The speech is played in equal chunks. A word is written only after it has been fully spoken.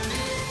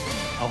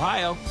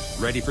Ohio,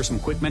 ready for some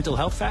quick mental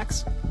health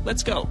facts?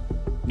 Let's go.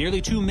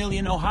 Nearly 2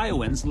 million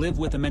Ohioans live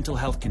with a mental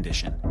health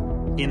condition.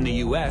 In the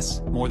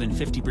U.S., more than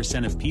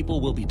 50% of people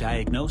will be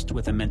diagnosed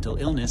with a mental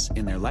illness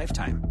in their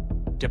lifetime.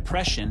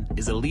 Depression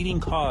is a leading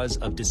cause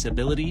of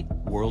disability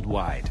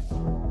worldwide.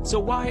 So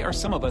why are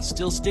some of us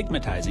still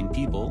stigmatizing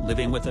people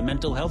living with a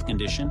mental health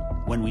condition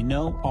when we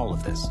know all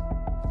of this?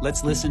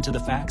 Let's listen to the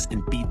facts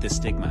and beat the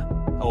stigma.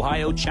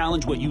 Ohio,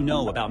 challenge what you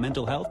know about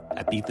mental health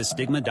at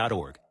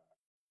beatthestigma.org.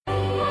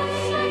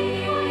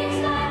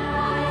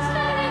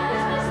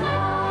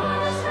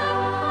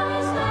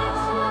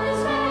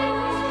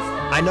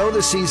 I know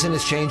the season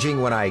is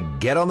changing when I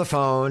get on the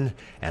phone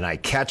and I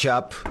catch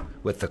up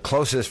with the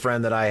closest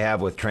friend that I have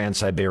with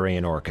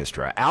Trans-Siberian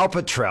Orchestra, Al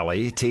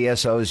Pitrelli,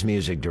 TSO's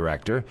music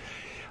director.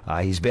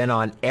 He's been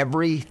on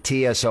every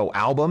TSO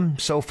album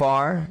so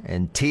far,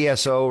 and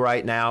TSO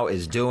right now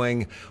is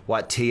doing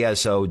what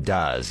TSO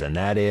does, and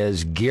that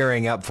is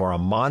gearing up for a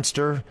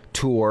monster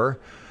tour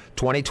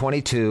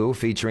 2022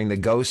 featuring the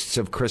Ghosts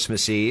of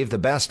Christmas Eve, the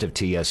best of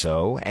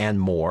TSO, and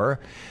more,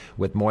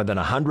 with more than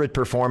 100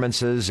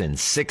 performances in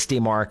 60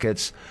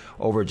 markets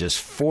over just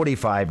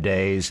 45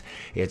 days.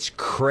 It's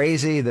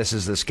crazy. This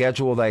is the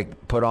schedule they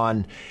put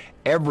on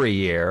every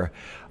year.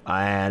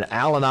 And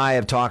Al and I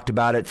have talked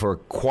about it for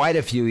quite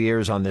a few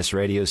years on this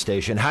radio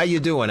station. How you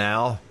doing,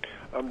 Al?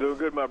 I'm doing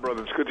good, my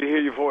brother. It's good to hear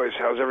your voice.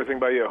 How's everything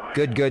by you?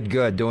 Good.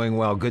 Doing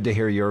well. Good to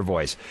hear your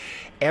voice.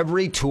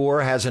 Every tour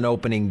has an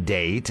opening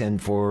date,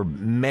 and for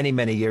many,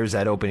 many years,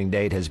 that opening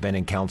date has been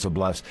in Council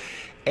Bluffs.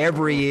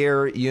 Every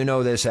year, you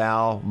know this,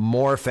 Al,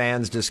 more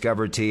fans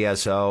discover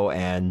TSO,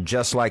 and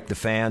just like the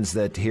fans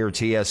that hear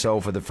TSO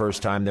for the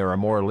first time, there are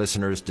more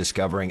listeners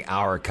discovering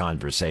our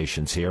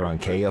conversations here on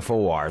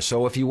KFOR.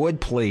 So if you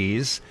would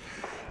please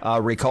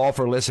recall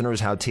for listeners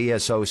how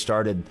TSO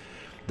started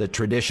the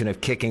tradition of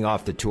kicking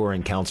off the tour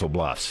in Council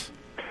Bluffs.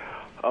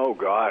 Oh,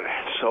 God,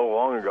 so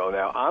long ago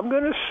now. I'm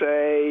going to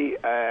say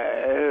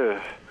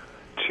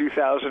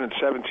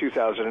 2007,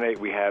 2008,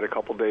 we had a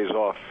couple days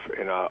off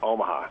in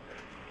Omaha.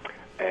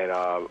 And,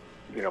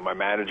 my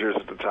managers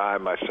at the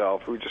time,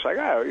 myself, we were just like,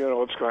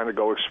 let's kind of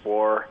go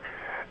explore.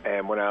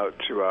 And went out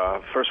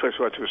to, first place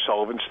we went to was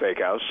Sullivan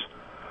Steakhouse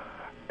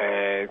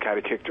and kind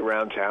of kicked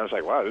around town. I was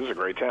like, wow, this is a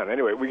great town.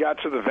 Anyway, we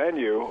got to the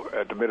venue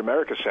at the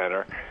Mid-America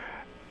Center,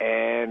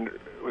 and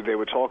they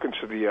were talking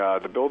to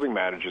the building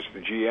managers, the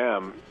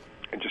GM,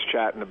 and just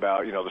chatting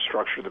about, the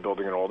structure of the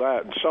building and all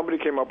that. And somebody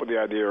came up with the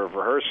idea of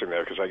rehearsing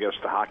there because I guess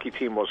the hockey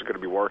team wasn't going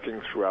to be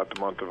working throughout the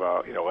month of,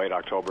 late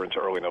October into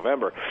early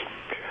November.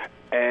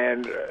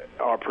 And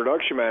our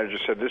production manager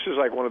said, this is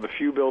like one of the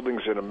few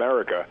buildings in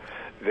America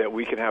that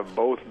we can have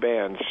both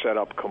bands set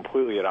up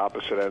completely at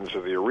opposite ends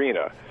of the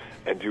arena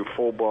and do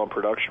full-blown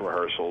production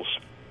rehearsals.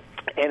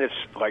 And it's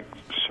like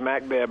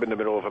smack dab in the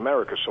middle of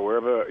America. So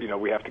wherever,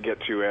 we have to get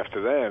to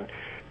after then,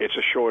 it's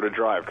a shorter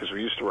drive because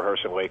we used to rehearse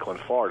in Lakeland,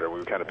 Florida. We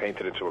were kind of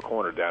painted into a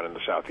corner down in the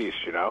southeast,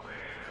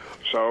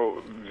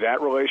 So that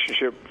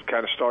relationship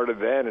kind of started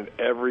then, and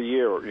every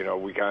year,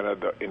 we kind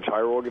of, the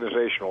entire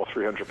organization, all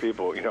 300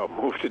 people,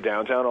 moved to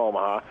downtown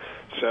Omaha,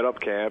 set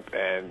up camp,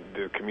 and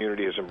the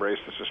community has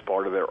embraced us as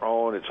part of their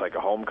own. It's like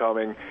a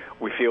homecoming.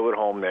 We feel at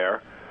home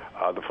there.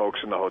 The folks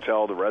in the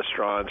hotel, the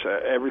restaurants,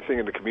 everything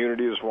in the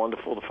community is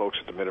wonderful. The folks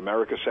at the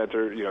Mid-America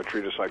Center,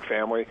 treat us like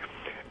family.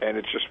 And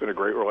it's just been a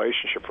great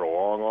relationship for a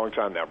long, long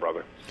time now,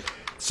 brother.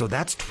 So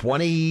that's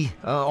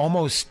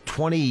almost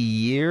 20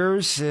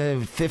 years,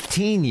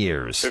 15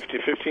 years.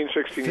 15,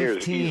 16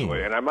 years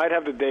easily. And I might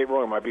have the date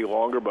wrong. It might be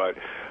longer, but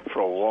for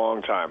a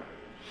long time.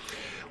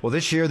 Well,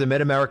 this year, the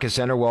Mid-America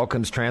Center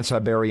welcomes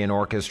Trans-Siberian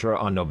Orchestra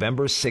on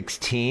November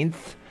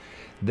 16th.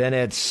 Then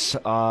it's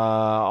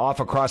off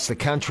across the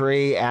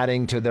country,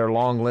 adding to their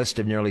long list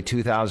of nearly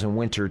 2,000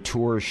 winter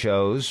tour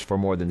shows for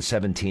more than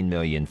 17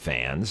 million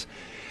fans.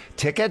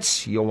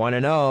 Tickets, you'll want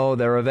to know,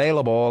 they're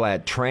available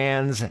at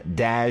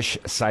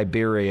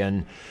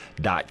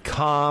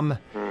trans-siberian.com.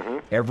 Mm-hmm.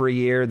 Every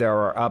year there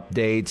are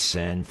updates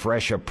and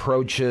fresh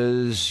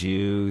approaches.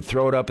 You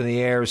throw it up in the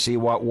air, see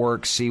what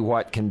works, see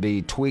what can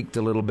be tweaked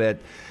a little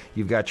bit.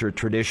 You've got your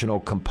traditional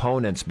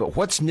components, but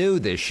what's new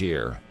this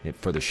year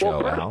for the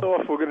show, Al? Well, first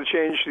off, we're going to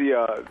change the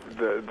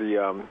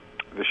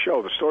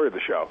show, the story of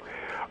the show.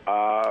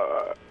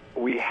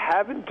 We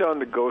haven't done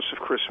the Ghosts of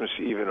Christmas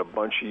Eve in a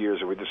bunch of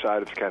years, and we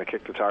decided to kind of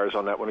kick the tires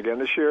on that one again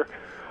this year.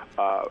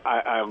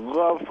 I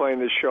love playing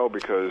this show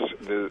because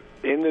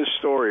in this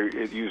story,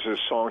 it uses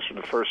songs from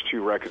the first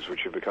two records,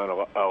 which have become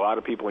a lot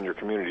of people in your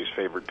community's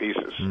favorite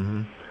pieces.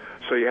 Mm-hmm.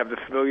 So you have the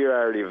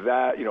familiarity of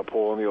that,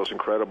 Paul O'Neill's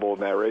incredible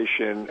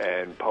narration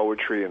and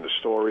poetry and the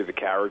story, the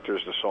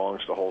characters, the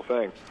songs, the whole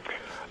thing.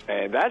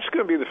 And that's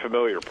going to be the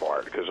familiar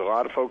part because a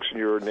lot of folks in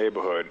your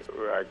neighborhood,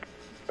 I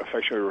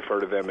affectionately refer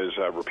to them as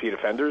repeat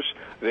offenders.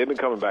 They've been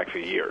coming back for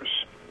years.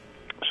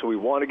 So we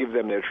want to give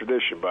them their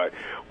tradition, but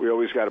we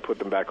always got to put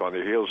them back on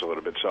their heels a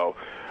little bit. So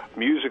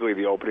musically,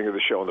 the opening of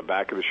the show and the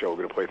back of the show, we're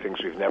going to play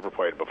things we've never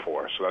played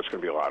before. So that's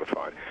going to be a lot of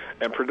fun.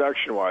 And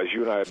production-wise,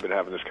 you and I have been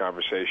having this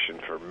conversation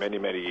for many,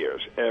 many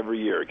years. Every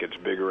year it gets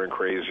bigger and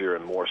crazier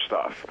and more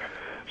stuff.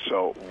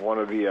 So one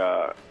of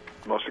the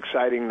most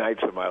exciting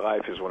nights of my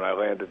life is when I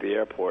land at the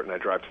airport and I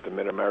drive to the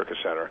Mid-America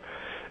Center,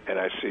 and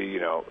I see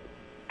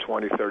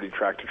 20, 30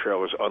 tractor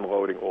trailers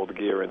unloading all the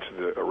gear into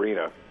the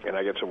arena, and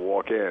I get to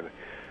walk in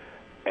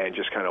and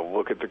just kind of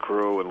look at the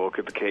crew and look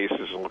at the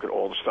cases and look at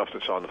all the stuff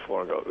that's on the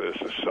floor and go, this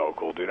is so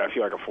cool, dude. I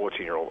feel like a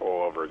 14-year-old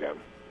all over again.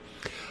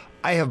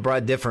 I have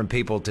brought different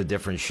people to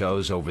different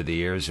shows over the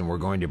years, and we're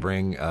going to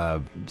bring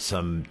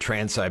some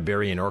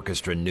Trans-Siberian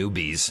Orchestra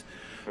newbies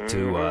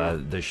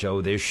to the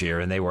show this year,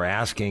 and they were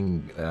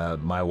asking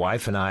my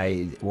wife and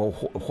I, well,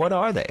 what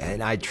are they?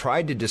 And I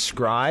tried to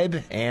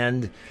describe,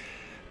 and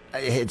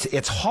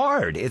it's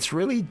hard. It's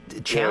really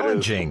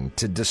challenging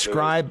to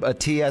describe a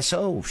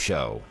TSO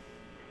show.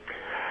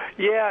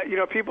 Yeah,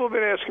 people have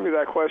been asking me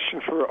that question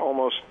for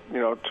almost,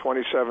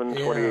 27,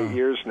 28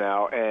 years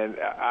now, and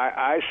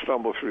I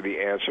stumble through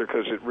the answer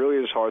because it really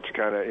is hard to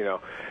kind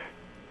of,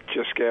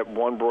 just get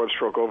one broad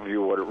stroke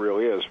overview of what it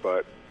really is.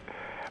 But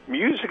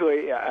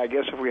musically, I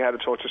guess if we had to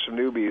talk to some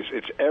newbies,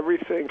 it's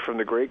everything from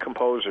the great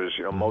composers,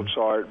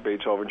 Mozart,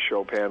 Beethoven,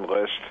 Chopin,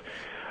 Liszt,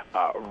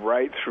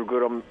 right through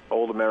good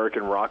old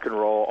American rock and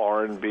roll,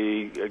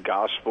 R&B,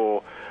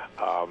 gospel,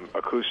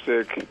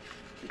 acoustic,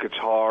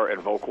 guitar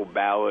and vocal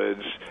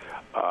ballads,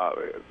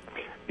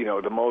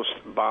 the most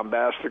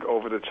bombastic,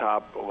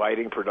 over-the-top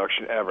lighting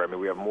production ever. I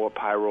mean, we have more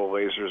pyro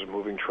lasers,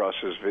 moving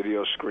trusses,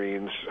 video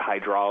screens,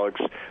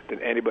 hydraulics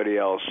than anybody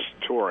else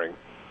touring.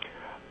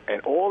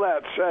 And all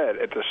that said,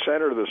 at the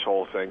center of this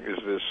whole thing is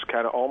this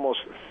kind of almost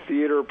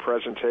theater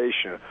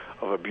presentation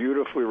of a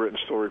beautifully written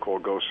story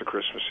called Ghost of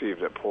Christmas Eve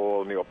that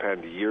Paul O'Neill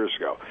penned years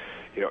ago.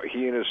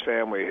 He and his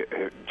family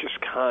just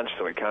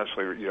constantly,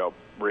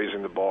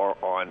 raising the bar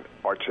on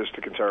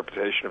artistic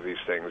interpretation of these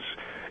things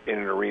in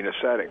an arena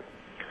setting.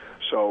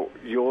 So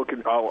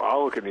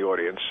I'll look in the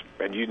audience,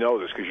 and you know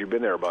this because you've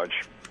been there a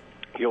bunch.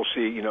 You'll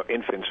see,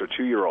 infants or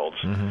 2-year-olds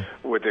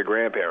with their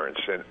grandparents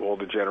and all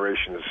the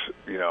generations,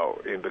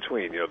 in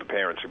between, the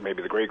parents,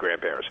 maybe the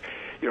great-grandparents.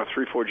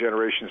 3-4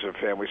 generations of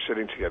families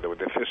sitting together with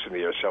their fists in the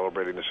air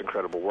celebrating this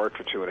incredible work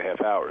for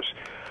 2.5 hours.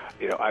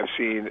 I've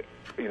seen,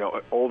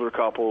 older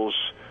couples,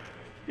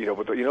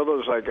 with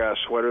those like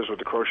sweaters with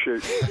the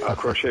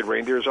crocheted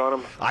reindeers on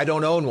them? I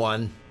don't own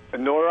one.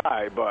 Nor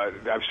I, but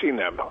I've seen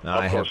them up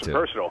close and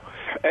personal.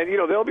 And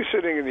they'll be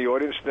sitting in the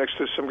audience next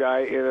to some guy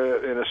in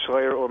a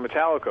Slayer or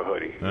Metallica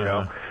hoodie.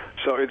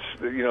 So it's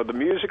the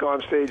music on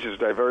stage is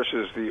diverse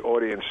as the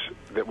audience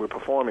that we're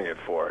performing it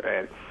for,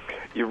 and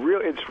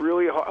it's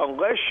really hard,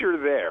 unless you're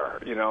there.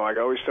 Like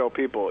I always tell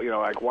people,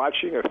 like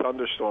watching a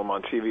thunderstorm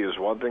on TV is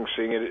one thing,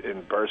 seeing it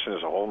in person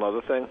is a whole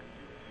other thing.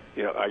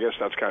 I guess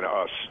that's kind of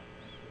us.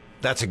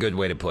 That's a good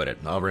way to put it.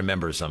 I'll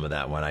remember some of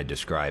that when I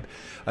describe.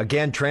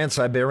 Again,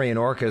 Trans-Siberian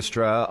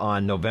Orchestra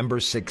on November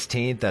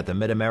 16th at the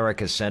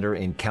Mid-America Center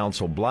in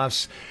Council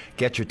Bluffs.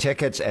 Get your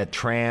tickets at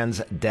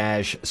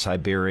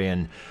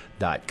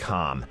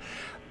trans-siberian.com.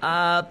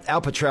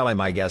 Al Pitrelli,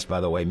 my guest,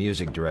 by the way,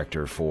 music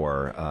director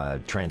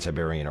for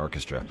Trans-Siberian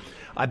Orchestra.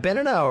 I've been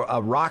in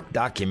a rock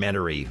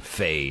documentary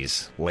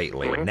phase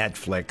lately,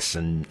 Netflix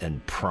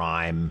and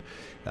Prime.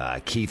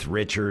 Keith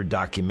Richard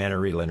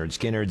documentary, Leonard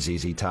Skinner,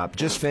 ZZ Top.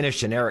 Just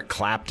finished an Eric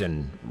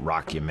Clapton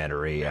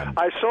rockumentary.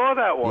 I saw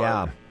that one.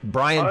 Yeah,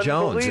 Brian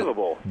Jones.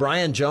 Unbelievable.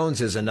 Brian Jones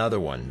is another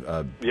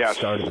one. Yes.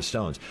 Started the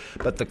Stones.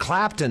 But the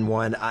Clapton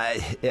one,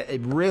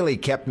 it really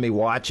kept me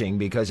watching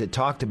because it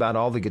talked about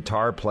all the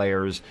guitar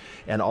players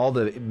and all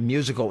the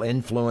musical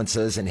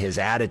influences and his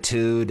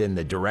attitude and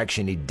the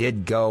direction he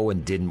did go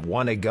and didn't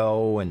want to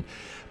go and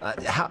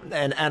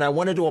I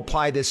wanted to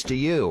apply this to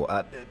you.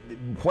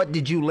 What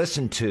did you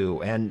listen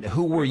to, and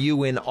who were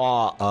you in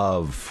awe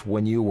of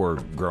when you were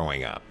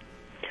growing up?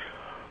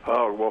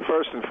 Oh, well,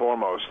 first and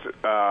foremost,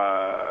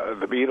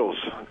 the Beatles.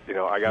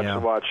 I got to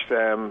watch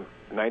them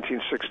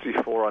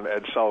 1964 on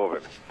Ed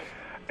Sullivan,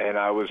 and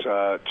I was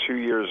 2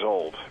 years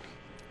old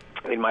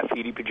in my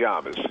feety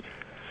pajamas.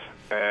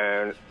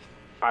 And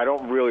I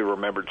don't really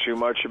remember too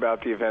much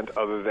about the event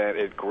other than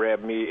it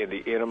grabbed me in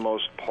the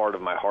innermost part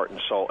of my heart and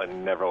soul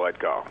and never let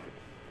go.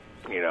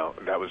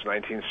 That was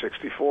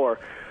 1964.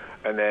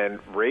 And then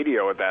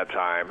radio at that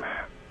time,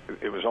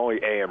 it was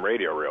only AM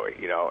radio, really,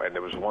 and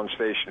there was one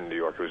station in New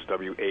York. It was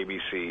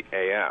WABC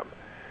AM.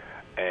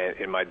 And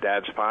in my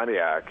dad's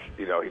Pontiac,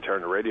 he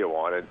turned the radio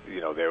on, and,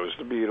 there was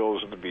the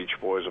Beatles and the Beach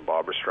Boys and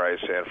Barbra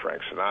Streisand,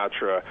 Frank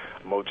Sinatra.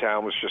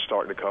 Motown was just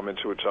starting to come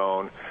into its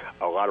own.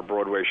 A lot of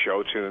Broadway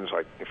show tunes,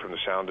 like from The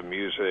Sound of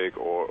Music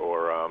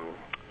or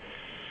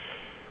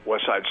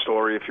West Side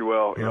Story, if you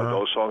will.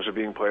 Those songs are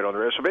being played on the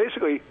radio. So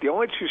basically, the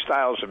only two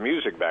styles of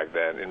music back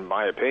then, in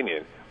my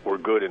opinion, were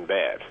good and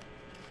bad.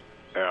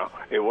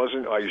 It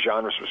wasn't like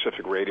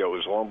genre-specific radio. It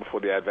was long before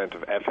the advent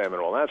of FM and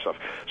all that stuff.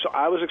 So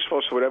I was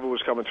exposed to whatever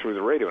was coming through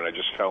the radio, and I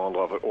just fell in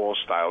love with all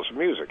styles of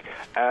music,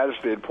 as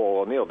did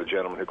Paul O'Neill, the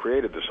gentleman who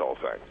created this whole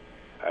thing.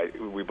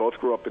 We both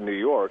grew up in New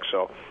York,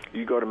 so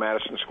you go to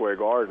Madison Square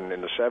Garden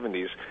in the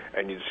 70s,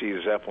 and you'd see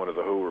Zeppelin or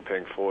The Who or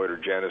Pink Floyd or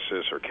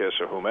Genesis or Kiss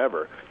or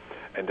whomever.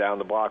 And down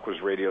the block was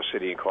Radio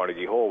City and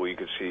Carnegie Hall, where you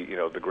could see,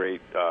 the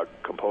great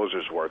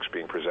composers' works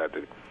being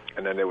presented.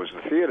 and then there was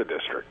the theater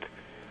district,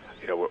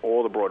 where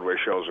all the Broadway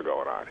shows are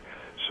going on.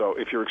 So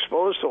if you're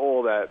exposed to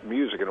all that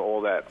music and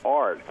all that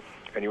art,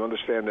 and you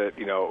understand that,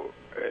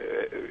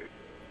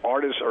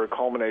 artists are a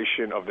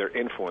culmination of their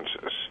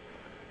influences,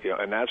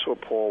 and that's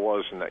what Paul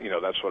was, and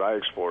that's what I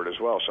explored as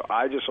well. So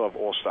I just love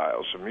all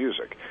styles of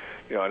music,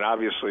 and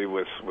obviously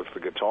with the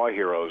guitar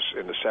heroes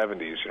in the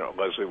 70s,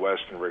 Leslie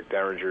West and Rick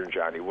Derringer and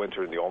Johnny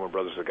Winter and the Allman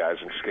Brothers, the guys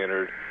in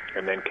Skinner,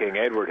 and then King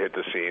Edward hit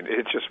the scene.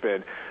 It's just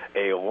been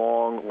a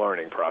long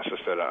learning process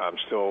that I'm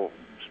still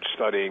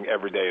studying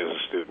every day as a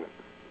student.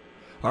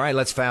 All right,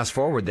 let's fast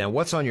forward then.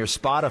 What's on your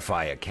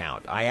Spotify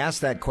account? I asked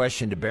that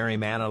question to Barry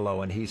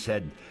Manilow, and he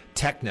said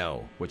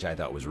techno, which I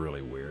thought was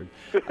really weird.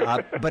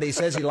 But he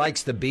says he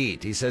likes the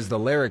beat. He says the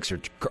lyrics are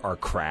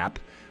crap,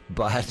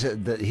 but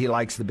he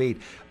likes the beat.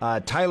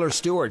 Tyler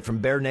Stewart from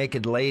Bare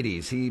Naked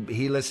Ladies,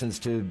 he listens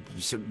to,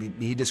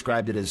 he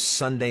described it as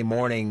Sunday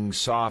morning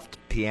soft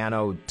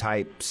piano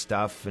type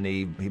stuff, and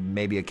he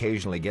maybe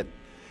occasionally get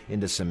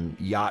into some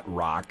yacht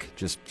rock,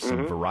 just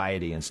some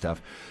variety and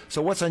stuff.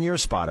 So what's on your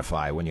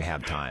Spotify when you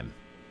have time?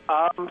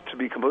 To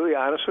be completely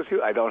honest with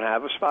you, I don't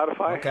have a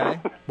Spotify.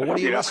 Okay. Well, what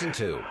do you listen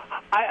to?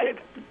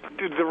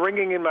 The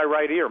ringing in my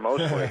right ear,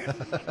 mostly.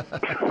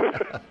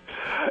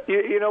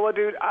 You know what,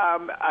 dude?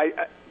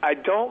 I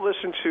don't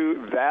listen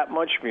to that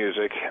much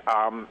music,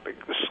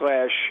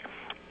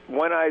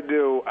 when I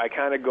do, I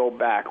kind of go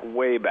back,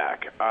 way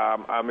back.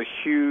 I'm a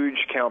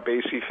huge Count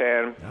Basie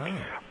fan. Oh.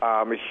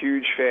 I'm a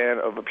huge fan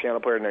of a piano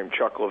player named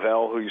Chuck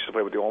Leavell, who used to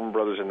play with the Allman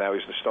Brothers, and now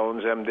he's the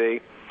Stones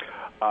MD.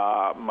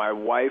 My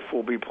wife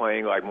will be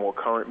playing like more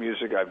current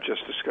music. I've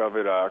just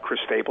discovered Chris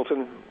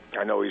Stapleton.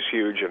 I know he's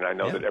huge, and I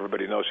know that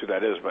everybody knows who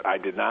that is, but I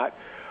did not.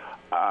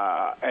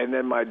 And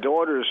then my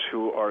daughters,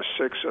 who are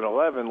 6 and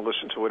 11,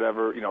 listen to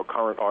whatever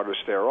current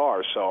artists there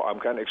are. So I'm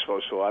kind of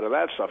exposed to a lot of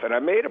that stuff. And I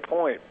made a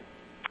point.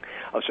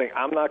 I was saying,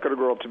 I'm not going to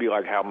grow up to be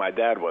like how my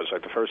dad was.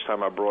 Like the first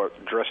time I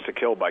brought Dressed to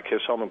Kill by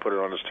Kiss home and put it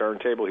on his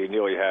turntable, he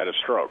nearly had a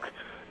stroke.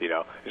 He's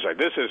like,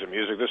 this isn't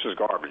music, this is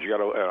garbage. You got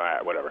to,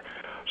 whatever.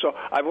 So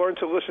I've learned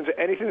to listen to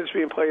anything that's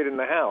being played in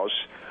the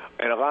house.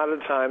 And a lot of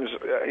the times,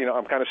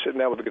 I'm kind of sitting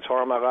there with the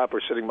guitar on my lap or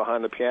sitting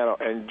behind the piano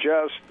and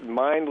just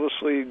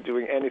mindlessly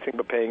doing anything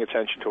but paying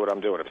attention to what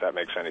I'm doing, if that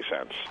makes any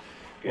sense.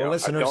 Well,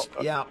 listeners,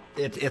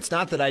 it's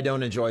not that I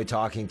don't enjoy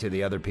talking to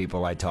the other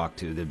people I talk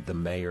to, the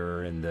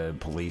mayor and the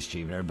police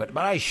chief, but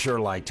I sure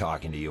like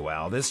talking to you,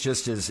 Al. This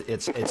just is,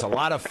 it's a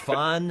lot of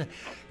fun.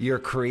 You're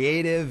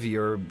creative,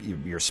 you're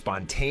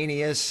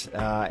spontaneous,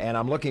 and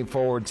I'm looking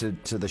forward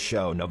to the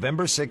show.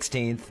 November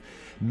 16th,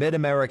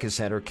 Mid-America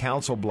Center,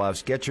 Council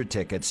Bluffs. Get your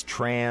tickets,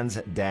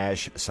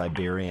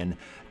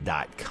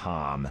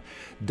 trans-siberian.com.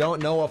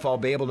 Don't know if I'll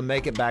be able to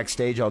make it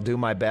backstage. I'll do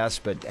my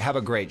best, but have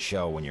a great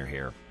show when you're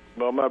here.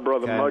 Well, my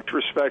brother, much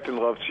respect and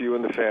love to you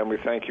and the family.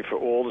 Thank you for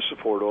all the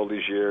support all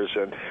these years.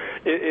 And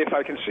if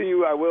I can see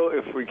you, I will.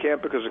 If we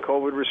can't because of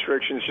COVID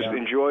restrictions, just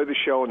enjoy the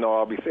show. No,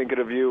 I'll be thinking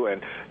of you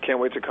and can't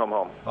wait to come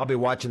home. I'll be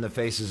watching the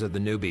faces of the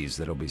newbies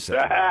that'll be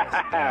sitting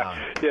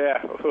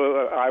there.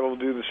 Well, I will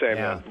do the same.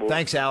 Yeah.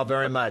 Thanks, Al,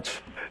 very much.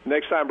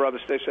 Next time, brother.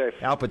 Stay safe.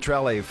 Al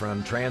Pitrelli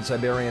from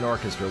Trans-Siberian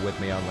Orchestra with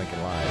me on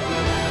Lincoln Live.